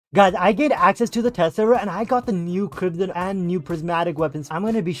Guys, I gained access to the test server and I got the new crimson and new prismatic weapons. I'm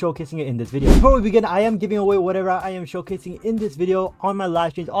going to be showcasing it in this video. Before we begin, I am giving away whatever I am showcasing in this video on my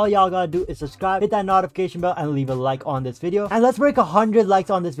live streams. All y'all gotta do is subscribe, hit that notification bell, and leave a like on this video. And let's break 100 likes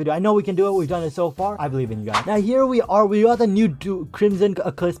on this video. I know we can do it. We've done it so far. I believe in you guys. Now here we are. We got the new crimson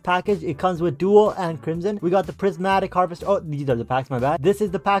eclipse package. It comes with dual and crimson. We got the prismatic harvest. Oh, these are the packs, my bad. This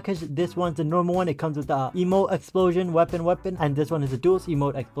is the package. This one's the normal one. It comes with the emote explosion weapon. And this one is the dual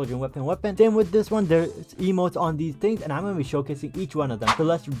emote explosion weapon. Same with this one, there's emotes on these things, and I'm going to be showcasing each one of them. So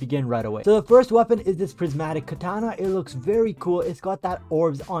let's begin right away. So the first weapon is this prismatic katana. It looks very cool. It's got that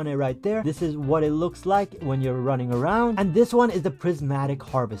orbs on it right there. This is what it looks like when you're running around. And this one is the prismatic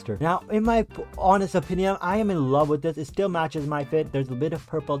harvester. Now, in my honest opinion, I am in love with this. It still matches my fit. There's a bit of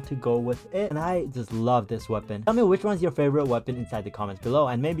purple to go with it, and I just love this weapon. Tell me which one's your favorite weapon inside the comments below,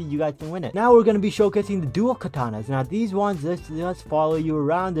 and maybe you guys can win it. Now we're going to be showcasing the dual katanas. Now these ones just follow you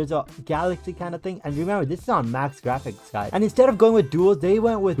around. There's a galaxy kind of thing, and remember, this is on max graphics, guys. And instead of going with duals, they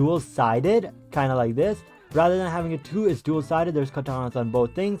went with dual-sided, kind of like this. Rather than having it two, it's dual-sided. There's katanas on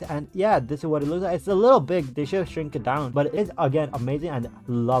both things, and yeah, this is what it looks like. It's a little big. They should shrink it down, but it's again amazing and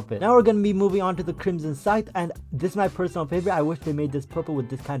love it. Now we're gonna be moving on to the crimson scythe, and this is my personal favorite. I wish they made this purple with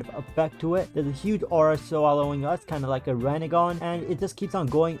this kind of effect to it. There's a huge aura swallowing us, kind of like a renegon, and it just keeps on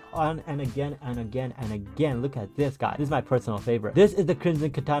going on and again and again and again. Look at this, guy. This is my personal favorite. This is the crimson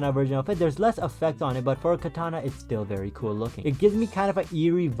katana version of it. There's less effects on it, but for a katana, it's still very cool looking. It gives me kind of an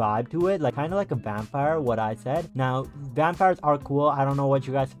eerie vibe to it, like kind of like a vampire. What I said. Now, vampires are cool. I don't know what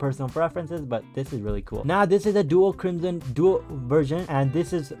you guys' personal preferences, but this is really cool. Now, this is a dual crimson dual version, and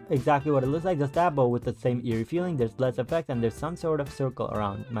this is exactly what it looks like, just that, but with the same eerie feeling. There's less effect, and there's some sort of circle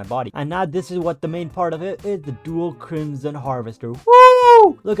around my body. And now, this is what the main part of it is, the dual crimson harvester.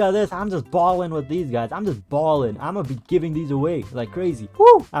 Woo! Look at this. I'm just balling with these guys. I'm just balling. I'm gonna be giving these away like crazy.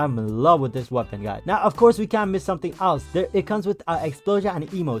 Woo! I'm in love with this weapon, guys. Now, of course, we can't miss something else. It comes with explosion and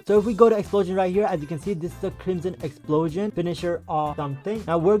emote. So if we go to explosion right here, as you can see, this is a crimson explosion finisher or something.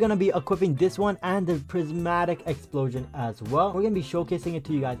 Now we're gonna be equipping this one and the prismatic explosion as well. We're gonna be showcasing it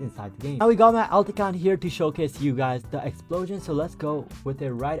to you guys inside the game. Now we got my Alticon here to showcase you guys the explosion, so let's go with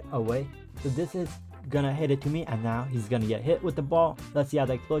it right away. So this is gonna hit it to me, and now he's gonna get hit with the ball. Let's see how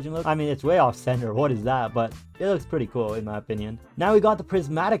the explosion looks. I mean, it's way off center. What is that? But it looks pretty cool in my opinion. Now we got the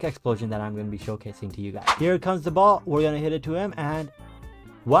prismatic explosion that I'm gonna be showcasing to you guys. Here comes the ball. We're gonna hit it to him, and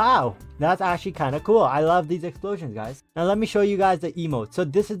wow, that's actually kind of cool. I love these explosions, guys. Now let me show you guys the emote. So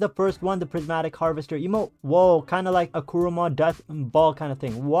this is the first one, the prismatic harvester emote. Whoa, kind of like a Kuruma death ball kind of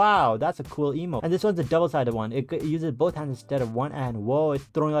thing. Wow, that's a cool emote. And this one's a double-sided one. It uses both hands instead of one, and whoa, it's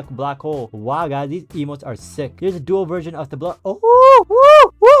throwing like a black hole. Wow, guys, these emotes are sick. Here's a dual version of the blood. Oh,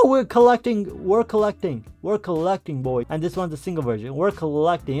 woo, woo, we're collecting, boys. And this one's a single version. We're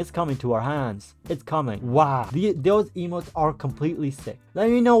collecting. It's coming to our hands. It's coming. Wow, those emotes are completely sick.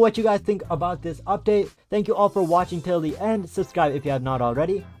 Let me know what you guys think about this update. Thank you all for watching till the end. Subscribe if you have not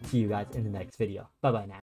already. See you guys in the next video. Bye bye now.